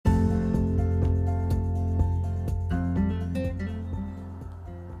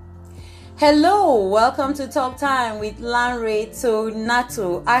Hello, welcome to Talk Time with Lanre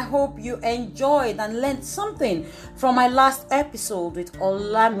Tonato. I hope you enjoyed and learned something from my last episode with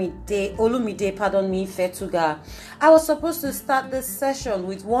Olumide Fetuga. I was supposed to start this session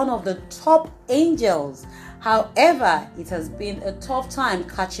with one of the top angels. However, it has been a tough time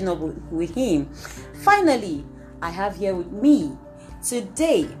catching up with him. Finally, I have here with me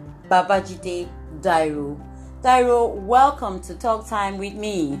today Babajide Dairo. Dairo, welcome to Talk Time with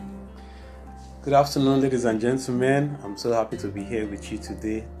me. Good afternoon, ladies and gentlemen. I'm so happy to be here with you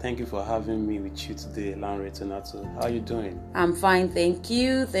today. Thank you for having me with you today, Lanre Tonato. How are you doing? I'm fine, thank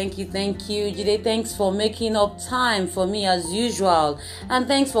you. Jide, thanks for making up time for me as usual. And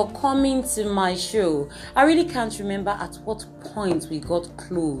thanks for coming to my show. I really can't remember at what point we got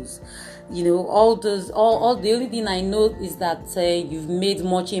close. You know, the only thing I know is that you've made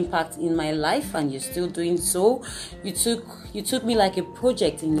much impact in my life and you're still doing so. You took me like a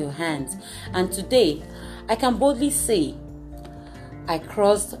project in your hands. And today, I can boldly say I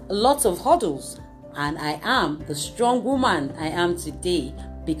crossed lots of hurdles and I am the strong woman I am today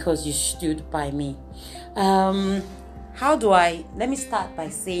because you stood by me. Let me start by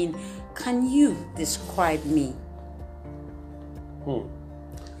saying, can you describe me?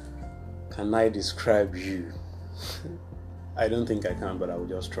 Can I describe you? I don't think I can, but I will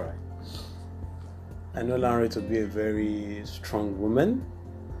just try. I know Lanre to be a very strong woman,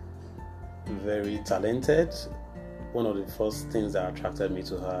 very talented. One of the first things that attracted me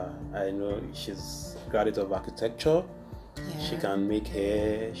to her, I know she's a graduate of architecture. Yeah. She can make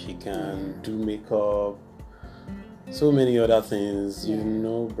hair, she can do makeup, so many other things,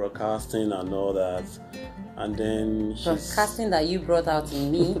 broadcasting and all that. And then broadcasting that you brought out in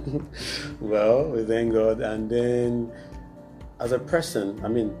me. Well, we thank God. And then as a person,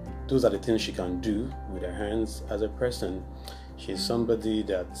 those are the things she can do with her hands. As a person, she's somebody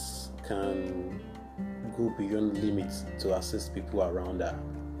that can go beyond limits to assist people around her.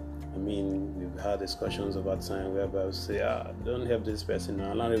 We've had discussions over time whereby we say, don't help this person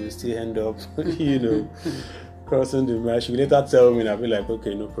now. Lanre will still end up, crossing the mark. She will later tell me and I'll be like,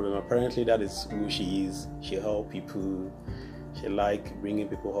 okay, no problem. Apparently that is who she is. She helps people. She like bringing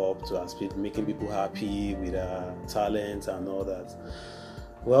people up to assist, making people happy with her talent and all that.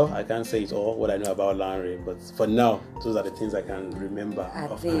 Well, I can't say it's all what I know about Lanre, but for now, those are the things I can remember.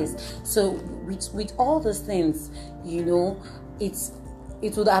 At least. So with all those things, it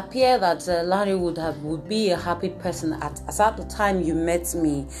would appear that Lanre would be a happy person at the time you met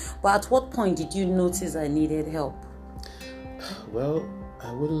me. But at what point did you notice I needed help? Well,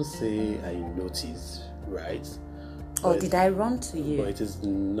 I wouldn't say I noticed, right? Or did I run to you? But it is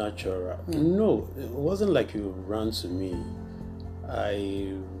natural. No, it wasn't like you ran to me.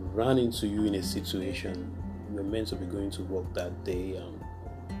 I ran into you in a situation. You were meant to be going to work that day, and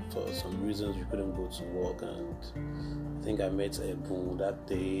for some reasons you couldn't go to work, and I think I met Ebun that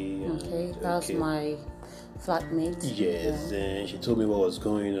day. Okay, that's my flatmate. Yes, and she told me what was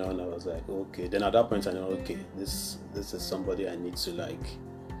going on. I was like, okay. Then at that point I know, okay, this is somebody I need to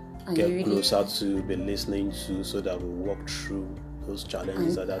get closer to, be listening to, so that we walk through those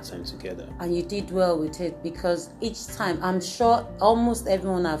challenges at that time together. And you did well with it, because each time, I'm sure almost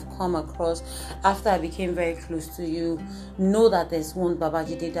everyone I've come across after I became very close to you know that there's one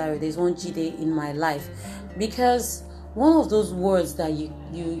Babajide Dairo, there's one Jide in my life, because one of those words that you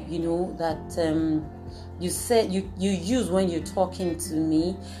said you use when you're talking to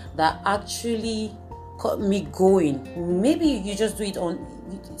me that actually got me going. Maybe you just do it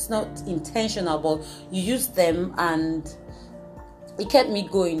it's not intentional, but you use them and it kept me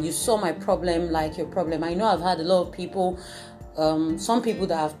going. You saw my problem like your problem. I know I've had a lot of people, some people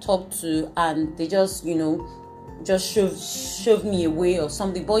that I've talked to, and they just, shove me away or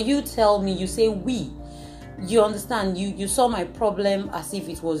something. But you tell me, you say we. You understand? You saw my problem as if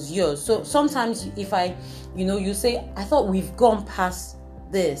it was yours. So sometimes if you say, I thought we've gone past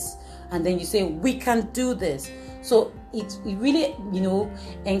this, and then you say we can do this. So it really,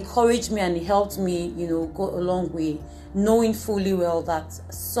 encouraged me and it helped me, go a long way, knowing fully well that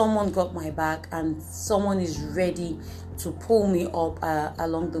someone got my back and someone is ready to pull me up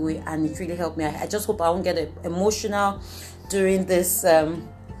along the way, and it really helped me. I just hope I won't get emotional during this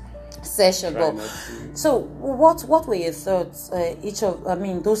session. So what were your thoughts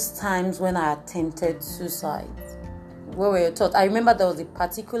those times when I attempted suicide? What were your thoughts? I remember there was a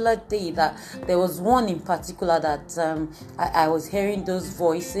particular day that there was one in particular that I was hearing those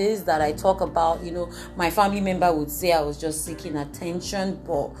voices that I talk about. My family member would say I was just seeking attention,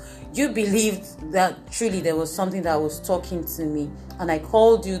 but you believed that truly there was something that was talking to me. And I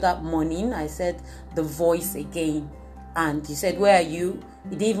called you that morning. I said the voice again. and he said, "Where are you?"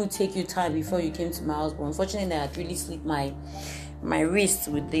 It didn't even take you time before you came to my house. But unfortunately, I had really slit my wrist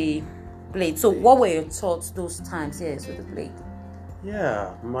with the blade. So what were your thoughts those times? Yes, with the blade.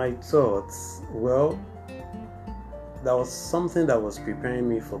 Yeah, my thoughts. Well, that was something that was preparing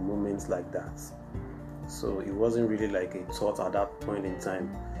me for moments like that. So it wasn't really like a thought at that point in time.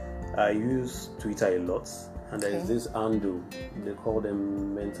 I use Twitter a lot, and there is this handle, they call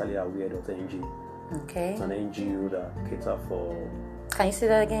them mentallyaware.ng. Okay. It's an NGO that cater for. Can you say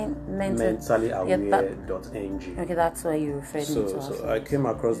that again? Mentallyaware.ng. Okay, that's why you referred me to. So I came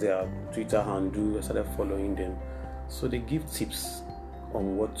across their Twitter handle, I started following them. So they give tips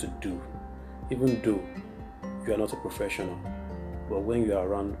on what to do, even though you are not a professional. But when you are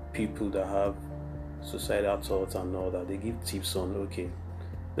around people that have suicidal thoughts and all that, they give tips on, okay,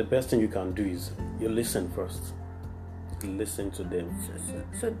 the best thing you can do is you listen first. Listen to them.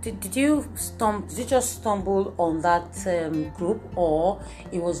 So did you just stumble on that group, or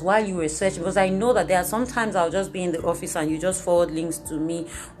it was while you were searching? Because I know that there are sometimes I'll just be in the office and you just forward links to me.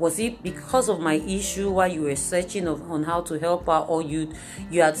 Was it because of my issue while you were searching on how to help her, or you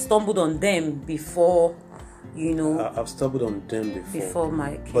had stumbled on them before? I've stumbled on them before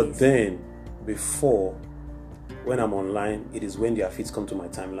my case. But then before, when I'm online, it is when their feeds come to my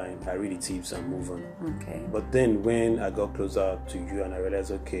timeline, I read the tips and move on. Okay. But then when I got closer to you and I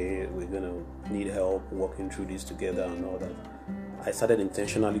realized, okay, we're going to need help working through this together and all that, I started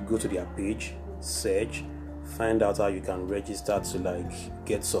intentionally go to their page, search, find out how you can register to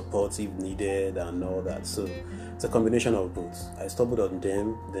get support if needed and all that. So it's a combination of both. I stumbled on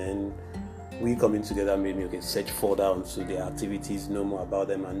them, then we coming together made me search further onto their activities, know more about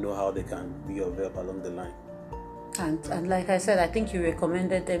them and know how they can be of help along the line. And like I said, I think you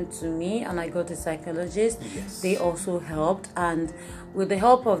recommended them to me, and I got a psychologist. Yes. They also helped, and with the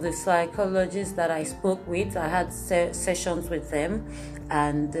help of the psychologist that I spoke with, I had sessions with them,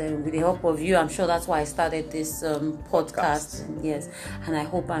 and with the help of you, I'm sure that's why I started this podcast. Yes, and I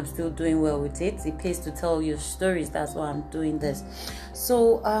hope I'm still doing well with it. It pays to tell your stories. That's why I'm doing this.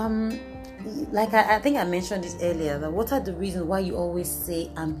 So like I think I mentioned this earlier, that what are the reasons why you always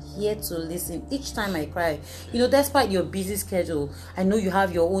say I'm here to listen each time I cry? Despite your busy schedule, I know you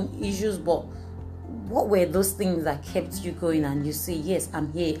have your own issues, but what were those things that kept you going and you say, yes,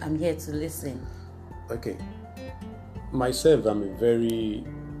 I'm here to listen? Okay. Myself, I'm a very,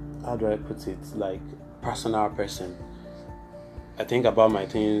 how do I put it, personal person. I think about my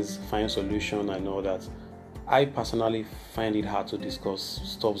things, find solution and all that. I personally find it hard to discuss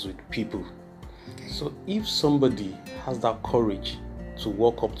stuff with people. So if somebody has that courage to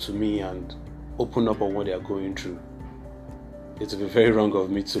walk up to me and open up on what they are going through, it would be very wrong of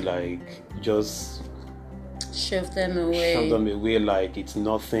me to just shove them away like it's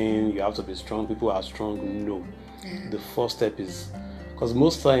nothing, you have to be strong, people are strong. No. The first step is, because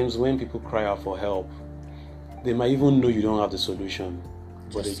most times when people cry out for help, they might even know you don't have the solution,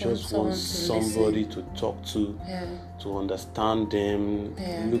 but they just want somebody to talk to understand them.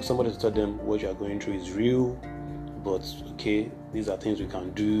 Look, somebody to tell them what you are going through is real, but okay, these are things we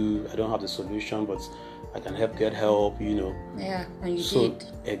can do. I don't have the solution, but I can get help, Yeah, and you did.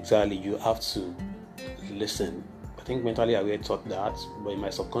 Exactly, you have to listen. I think mentally aware taught that, but in my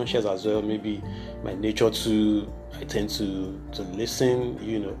subconscious as well, maybe my nature too, I tend to listen,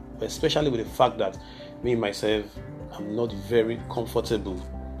 especially with the fact that me myself, I'm not very comfortable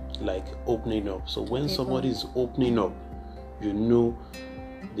opening up. So when somebody is opening up, they've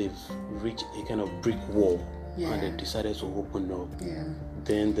reached a kind of brick wall and they decided to open up.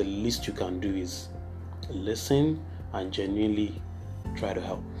 Then the least you can do is listen and genuinely try to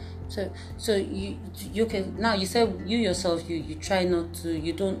help. So you can, now you said you yourself, you try not to,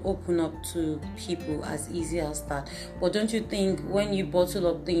 you don't open up to people as easy as that. But don't you think when you bottle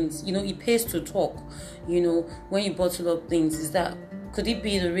up things, it pays to talk, when you bottle up things, could it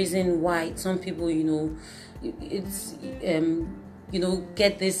be the reason why some people, it's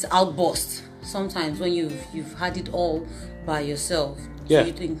get this outburst sometimes when you've had it all by yourself? Yeah. So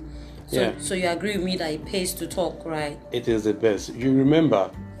you think, so you agree with me that it pays to talk, right? It is the best. You remember,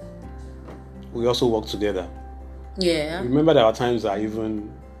 we also work together. Yeah. Remember there are times I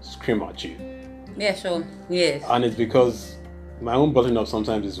even scream at you. Yeah, sure. Yes. And it's because my own bottling up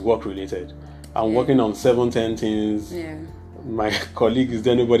sometimes is work related. I'm working on 7-10 things. Yeah. My colleague is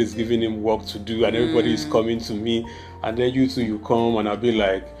there, nobody's giving him work to do, and everybody is coming to me. And then you come and I'll be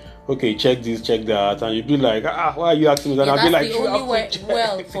like, okay, check this, check that. And you'll be like, why are you asking me that? Yeah, I'll be like, the only way,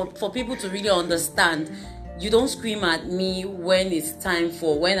 for people to really understand, you don't scream at me when it's time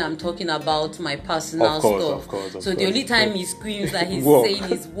for when I'm talking about my personal stuff. Of course. The only time he screams that he's saying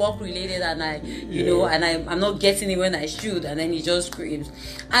is work related, and I'm not getting it when I should, and then he just screams.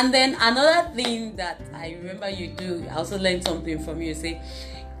 And then another thing that I remember you do, I also learned something from you. You say,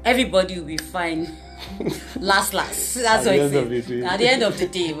 everybody will be fine. last that's what it says. At the end of the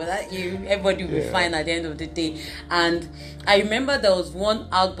day, but everybody will be fine at the end of the day. And I remember there was one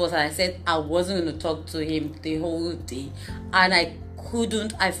outburst, and I said I wasn't going to talk to him the whole day, and I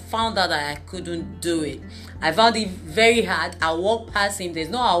found out that I couldn't do it. I found it very hard. I walked past him. There's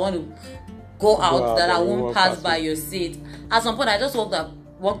no I want to go out that I won't pass by your seat. At some point I just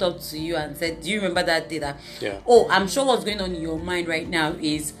walked up to you and said, do you remember that day that I'm sure what's going on in your mind right now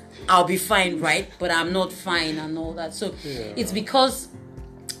is I'll be fine, right? But I'm not fine and all that. So it's because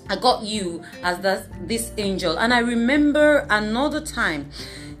I got you as this angel. And I remember another time,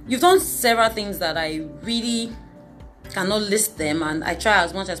 you've done several things that I really cannot list them, and I try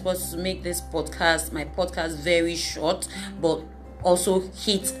as much as possible to make my podcast very short, but also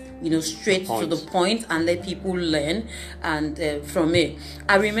hit straight to the point and let people learn and from it.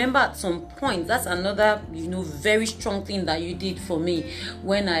 I remember at some point, that's another very strong thing that you did for me.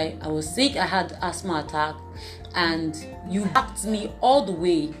 When I was sick, I had asthma attack, and you backed me all the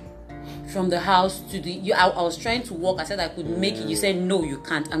way from the house to I was trying to walk. I said I could make it. You said no, you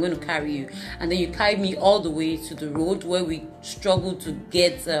can't, I'm going to carry you. And then you carried me all the way to the road where we struggled to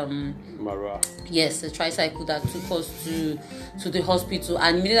get Mara. Yes, a tricycle that took us to the hospital.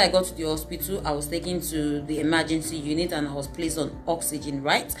 And immediately I got to the hospital, I was taken to the emergency unit and I was placed on oxygen,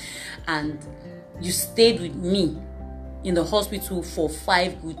 right? And you stayed with me in the hospital for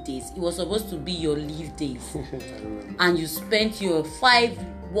 5 good days. It was supposed to be your leave days. And you spent your 5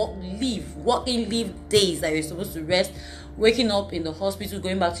 working leave days that you're supposed to rest, waking up in the hospital,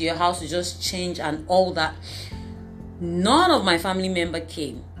 going back to your house to just change and all that. None of my family member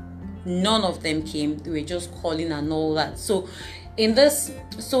came. None of them came. They were just calling and all that. So there's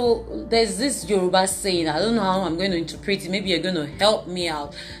this Yoruba saying, I don't know how I'm going to interpret it, maybe you're going to help me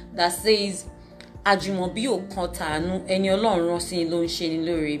out, that says Ajimobi o kotanu eni Ọlọ́run rán sí ló ń ṣe ni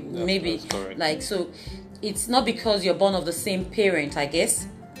lóore. Maybe like, so it's not because you're born of the same parent, I guess,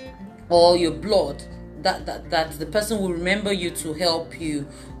 or your blood, that the person will remember you to help you.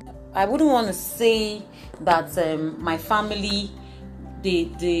 I wouldn't want to say that my family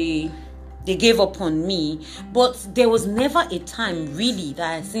they gave up on me, but there was never a time really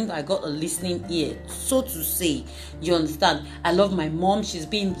that I think I got a listening ear, so to say. You understand? I love my mom, she's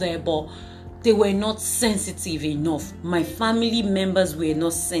been there, but they were not sensitive enough. My family members were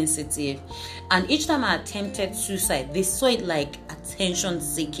not sensitive. And each time I attempted suicide, they saw it like attention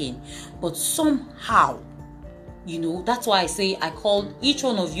seeking. But somehow, that's why I say I call each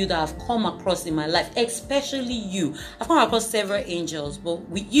one of you that I've come across in my life, especially you. I've come across several angels, but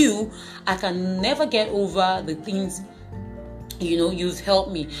with you, I can never get over the things, you've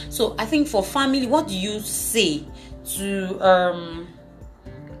helped me. So I think for family, what do you say to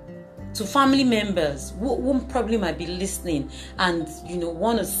family members who probably might be listening and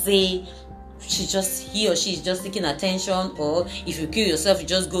want to say he or she is just seeking attention, or if you kill yourself you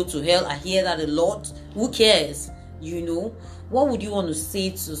just go to hell? I hear that a lot. Who cares? What would you want to say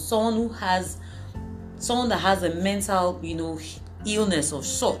to someone that has a mental illness of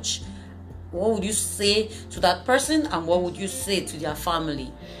such? What would you say to that person, and what would you say to their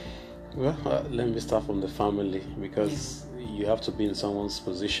family? Well, let me start from the family, because you have to be in someone's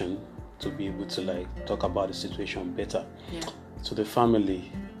position to be able to talk about the situation better. To the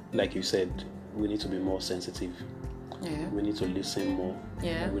family, like you said, we need to be more sensitive. We need to listen more.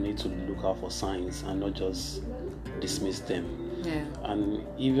 We need to look out for signs and not just dismiss them. And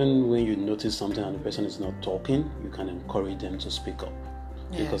even when you notice something and the person is not talking, you can encourage them to speak up,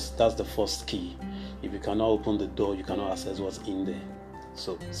 because that's the first key. If you cannot open the door, you cannot access what's in there.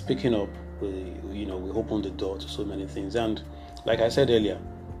 So speaking up, we open the door to so many things. And like I said earlier,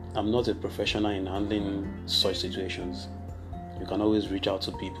 I'm not a professional in handling such situations. You can always reach out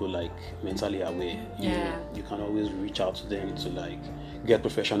to people mentally aware. You can always reach out to them to get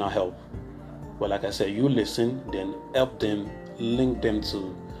professional help. But like I said, you listen, then help them, link them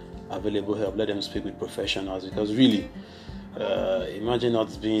to available help. Let them speak with professionals, because really, imagine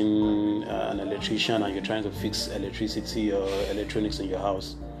not being an electrician and you're trying to fix electricity or electronics in your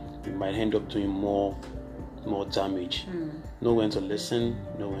house. You might end up doing more damage. Know when to listen,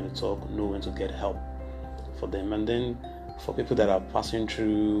 know when to talk, know when to get help for them. And then for people that are passing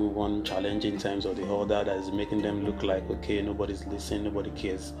through one challenging times or the other that is making them look like, okay, nobody's listening, nobody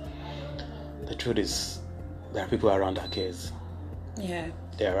cares. The truth is, there are people around that cares.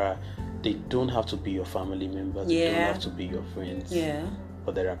 There are they don't have to be your family members. They don't have to be your friends. Yeah.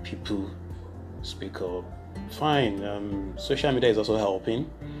 But there are people speak up. Fine. Social media is also helping.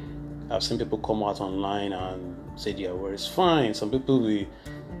 I've seen people come out online and say their words. Fine. Some people will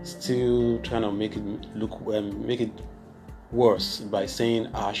still trying to make it worse by saying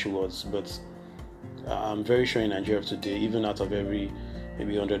harsh words. But I'm very sure in Nigeria today, even out of every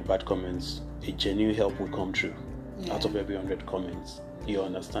maybe 100 bad comments, a genuine help will come through. Yeah. Out of every 100 comments, you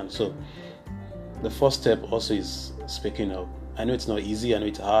understand. So the first step also is speaking up. I know it's not easy. I know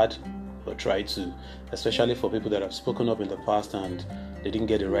it's hard, but try to, especially for people that have spoken up in the past and they didn't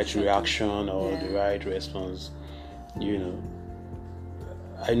get the right reaction or the right response. You know,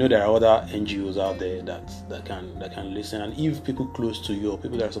 I know there are other NGOs out there that can listen. And if people close to you or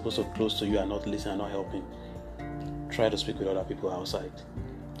people that are supposed to be close to you are not listening, are not helping, try to speak with other people outside.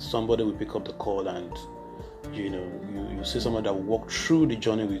 Somebody will pick up the call, and you see someone that will walk through the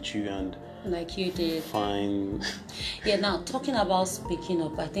journey with you, and like you did. Fine. Yeah. Now, talking about speaking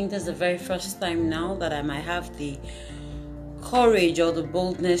up, I think this is the very first time now that I might have the courage or the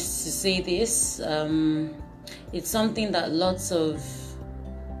boldness to say this. It's something that lots of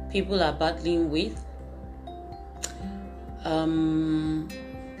people are battling with.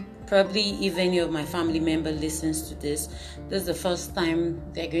 Probably if any of my family member listens to this is the first time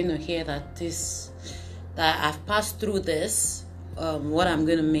they're going to hear that I've passed through this, what I'm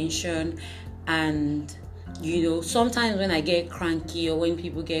going to mention. And sometimes when I get cranky, or when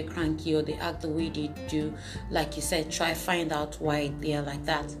people get cranky, or they act the way they do, like you said, try find out why they are like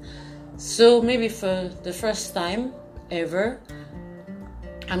that. So maybe for the first time ever,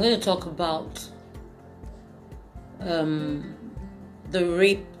 I'm going to talk about the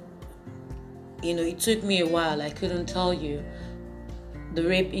rape. It took me a while. I couldn't tell you the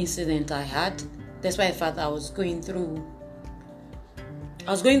rape incident I had. That's why I thought I was going through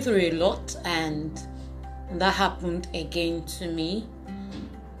a lot, and that happened again to me.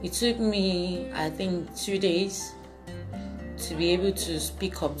 It took me, I think, 2 days to be able to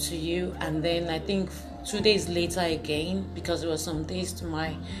speak up to you, and then I think 2 days later again, because it was some days to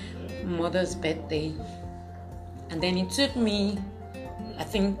my mother's birthday. And then it took me, I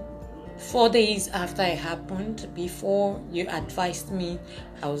think, 4 days after it happened, before you advised me.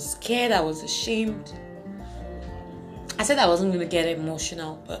 I was scared, I was ashamed. I said I wasn't going to get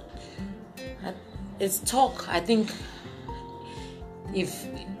emotional, but it's talk. I think if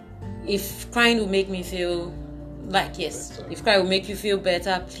crying will make me feel like, yes, if crying will make you feel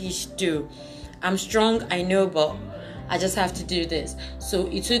better, please do. I'm strong, I know, but I just have to do this. So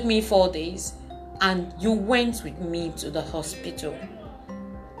it took me 4 days, and you went with me to the hospital.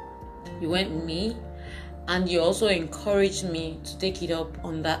 You went with me, and you also encouraged me to take it up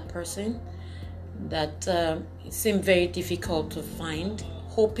on that person that it seemed very difficult to find,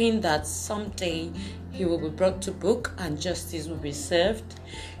 hoping that someday he will be brought to book and justice will be served.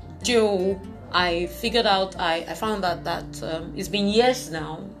 Joe, I figured out, I found out that it's been years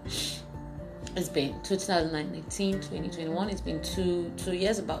now. It's been 2019, 2021. It's been two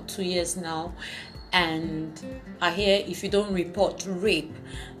years, about 2 years now. And I hear if you don't report rape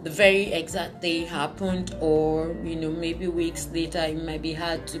the very exact day it happened, or maybe weeks later, it might be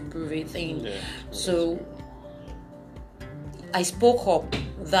hard to prove a thing. Yeah. So I spoke up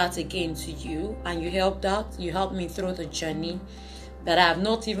that again to you, and you helped out. You helped me through the journey that I have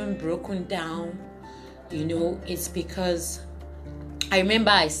not even broken down. It's because I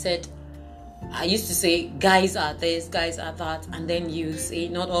remember I used to say guys are this, guys are that, and then you say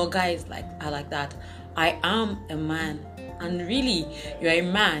not all guys are like that. I am a man, and really you're a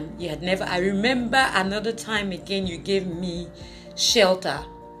man. I remember another time again you gave me shelter.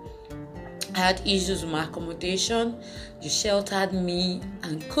 I had issues with my accommodation. You sheltered me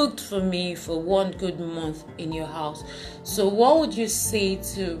and cooked for me for 1 good month in your house. So what would you say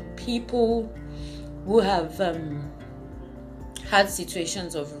to people who have had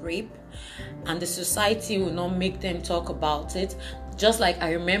situations of rape, and the society will not make them talk about it? Just like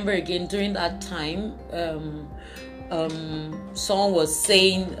I remember again during that time, someone was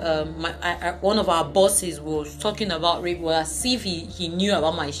saying, one of our bosses was talking about rape, well, as if he knew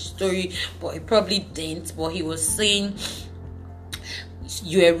about my story, but he probably didn't. But he was saying,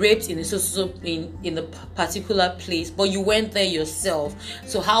 you were raped in a particular place, but you went there yourself.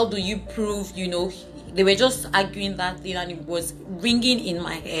 So how do you prove? They were just arguing that thing, and it was ringing in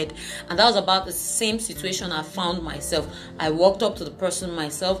my head. And that was about the same situation I found myself. I walked up to the person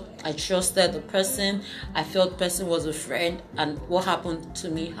myself. I trusted the person. I felt the person was a friend. And what happened to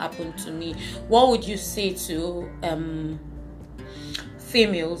me happened to me. What would you say to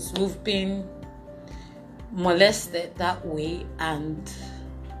females who've been molested that way, and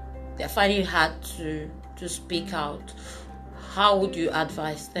they're finding it hard to speak out, how would you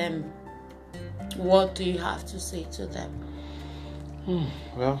advise them? What do you have to say to them?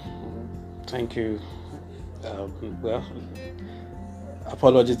 Well, thank you. Well,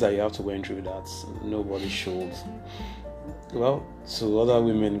 apologies that you have to go through that. Nobody should. Well, to other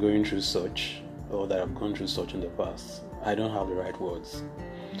women going through such, or that have gone through such in the past, I don't have the right words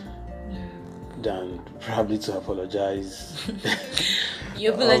than probably to apologize.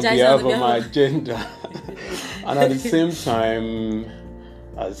 You apologize on behalf of my gender. And at the same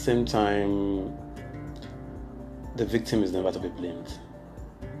time, the victim is never to be blamed.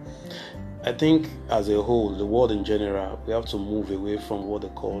 I think as a whole, the world in general, we have to move away from what they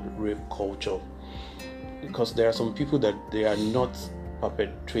call rape culture. Because there are some people that they are not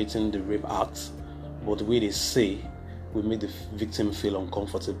perpetrating the rape act, but the way they say will make the victim feel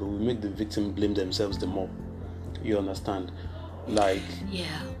uncomfortable, will make the victim blame themselves the more. You understand? Like,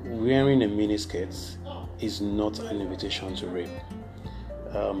 wearing a miniskirt is not an invitation to rape.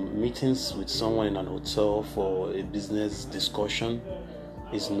 Meetings with someone in an hotel for a business discussion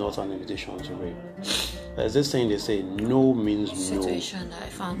is not an invitation to rape. There's this saying they say, no means no. Situation that I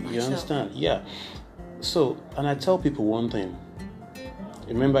found myself. You understand? Yeah. So, and I tell people one thing.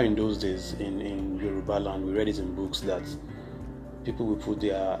 Remember in those days in Yoruba land, we read it in books that people will put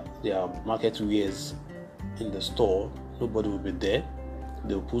their market wares in the store. Nobody will be there.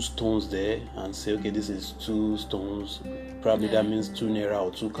 They'll put stones there and say, okay, this is 2 stones. Probably that means 2 naira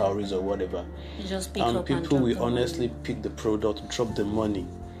or 2 cowries or whatever. You just pick and up people and will honestly pick the product, drop the money.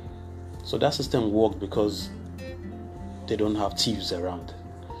 So that system worked because they don't have thieves around.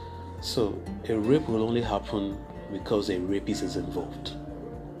 So a rape will only happen because a rapist is involved.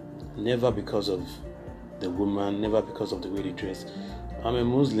 Never because of the woman, never because of the way they dress. I'm a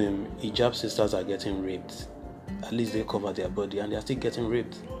Muslim, hijab sisters are getting raped. At least they cover their body and they're still getting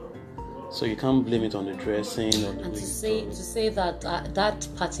raped. So you can't blame it on the dressing or the and way to say that that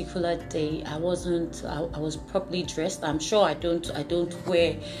particular day I was properly dressed. I'm sure I don't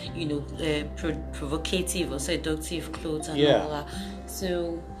wear provocative or seductive clothes and all that.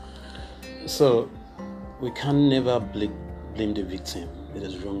 So we can never blame the victim. It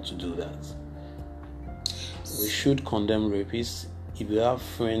is wrong to do that. We should condemn rapists. If you have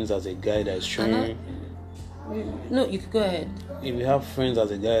friends as a guy that is showing... No, you could go ahead. If you have friends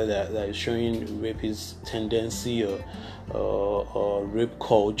as a guy that is showing rapist tendency or rape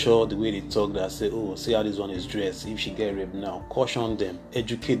culture, the way they talk, that say, oh, see how this one is dressed, if she get raped now, caution them,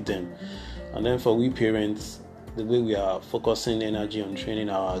 educate them. And then for we parents, the way we are focusing energy on training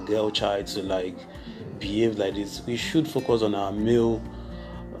our girl child to like behave like this, we should focus on our male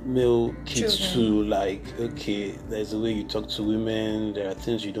kids to like, okay, there's a way you talk to women, there are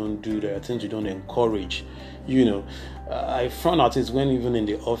things you don't do, there are things you don't encourage. I found out is when even in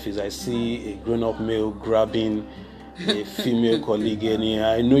the office I see a grown-up male grabbing a female colleague, and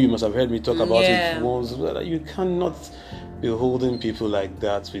I know you must have heard me talk about it once. You cannot be holding people like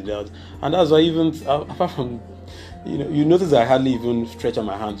that without, and that's why even apart from, you notice I hardly even stretch out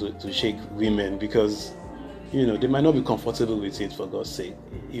my hand to shake women because they might not be comfortable with it, for God's sake.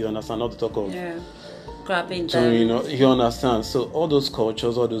 You understand? Not to talk of grabbing them. You understand? So all those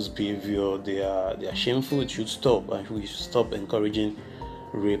cultures, all those behavior, they are shameful. It should stop, and we should stop encouraging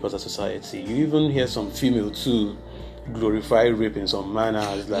rape as a society. You even hear some female too glorify rape in some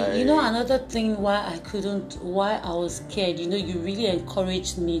manners. Like another thing why I was scared. You really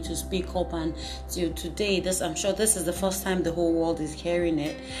encouraged me to speak up, and till today, I'm sure this is the first time the whole world is hearing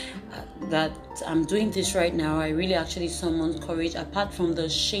it. That I'm doing this right now. I really actually summoned courage. Apart from the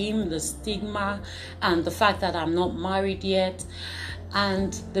shame, the stigma, and the fact that I'm not married yet,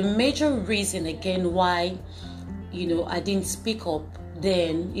 and the major reason again why I didn't speak up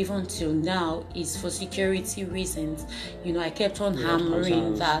then, even till now, is for security reasons. I kept on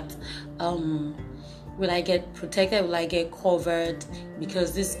hammering that will I get protected, will I get covered,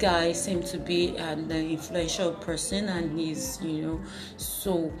 because this guy seemed to be an influential person, and he's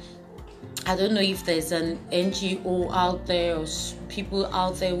so I don't know if there's an NGO out there or people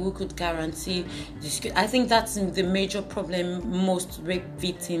out there who could guarantee this. I think that's the major problem most rape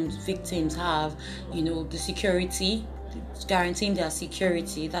victims have, the security, guaranteeing their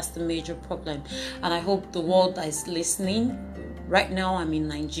security. That's the major problem. And I hope the world that is listening right now, I'm in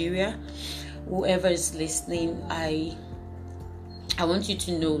Nigeria, whoever is listening, I want you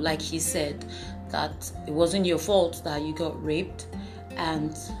to know, like he said, that it wasn't your fault that you got raped.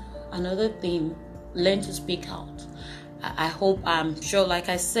 And another thing, learn to speak out. I'm sure, like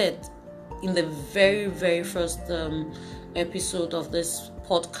I said in the very, very first episode of this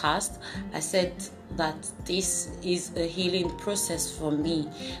podcast, I said that this is a healing process for me.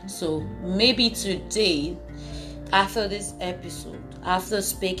 So maybe today, after this episode, after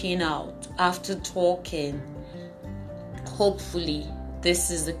speaking out, after talking, hopefully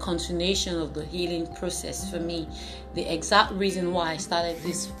this is the continuation of the healing process for me, the exact reason why I started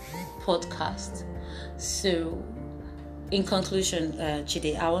this podcast. So in conclusion,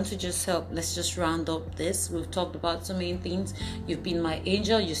 Chide, I want to just let's just round up this. We've talked about so many things. You've been my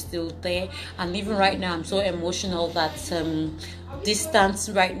angel, you're still there, and even right now I'm so emotional that distance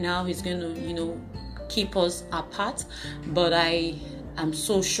right now is going to keep us apart, but I am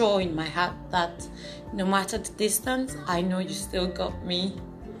so sure in my heart that no matter the distance, I know you still got me,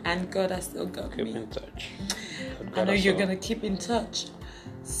 and God has still got me. Keep in touch. I know you're gonna keep in touch.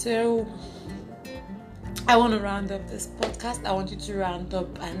 So I want to round up this podcast. I want you to round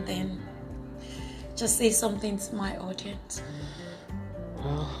up and then just say something to my audience.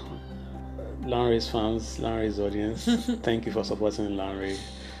 Lanre's fans, Lanre's audience, thank you for supporting Lanre.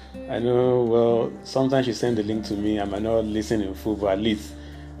 I know, well, sometimes she send the link to me. I might not listen in full, but at least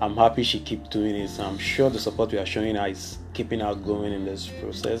I'm happy she keeps doing it. So I'm sure the support we are showing her is keeping her going in this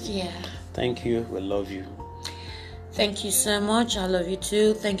process. Yeah. Thank you. We love you. Thank you so much. I love you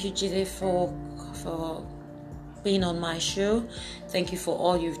too. Thank you, Jide, for being on my show. Thank you for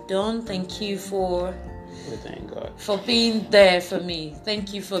all you've done. Thank you for Thank God. For being there for me.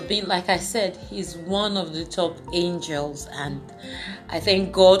 Thank you for being, like I said, he's one of the top angels, and I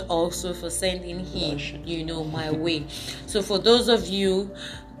thank God also for sending him, my way. So for those of you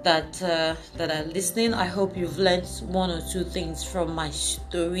that are listening, I hope you've learned one or two things from my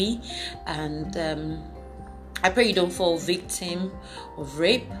story, and I pray you don't fall victim of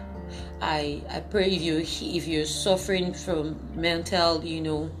rape. I pray if you're suffering from mental,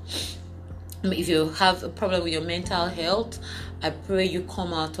 if you have a problem with your mental health, I pray you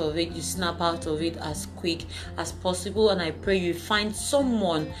come out of it, you snap out of it as quick as possible, and I pray you find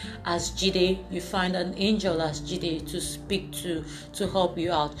someone as Jide, you find an angel as Jide to speak to help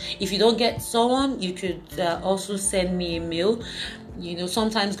you out. If you don't get someone, you could also send me a mail.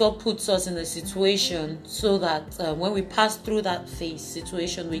 Sometimes God puts us in a situation so that when we pass through that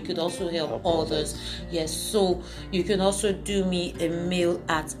situation, we could also help others. Yes, so you can also do me a mail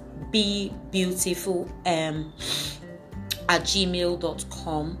at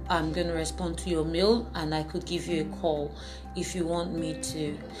bebeautiful@gmail.com. I'm going to respond to your mail, and I could give you a call if you want me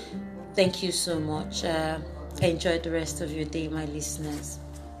to. Thank you so much. Enjoy the rest of your day, my listeners.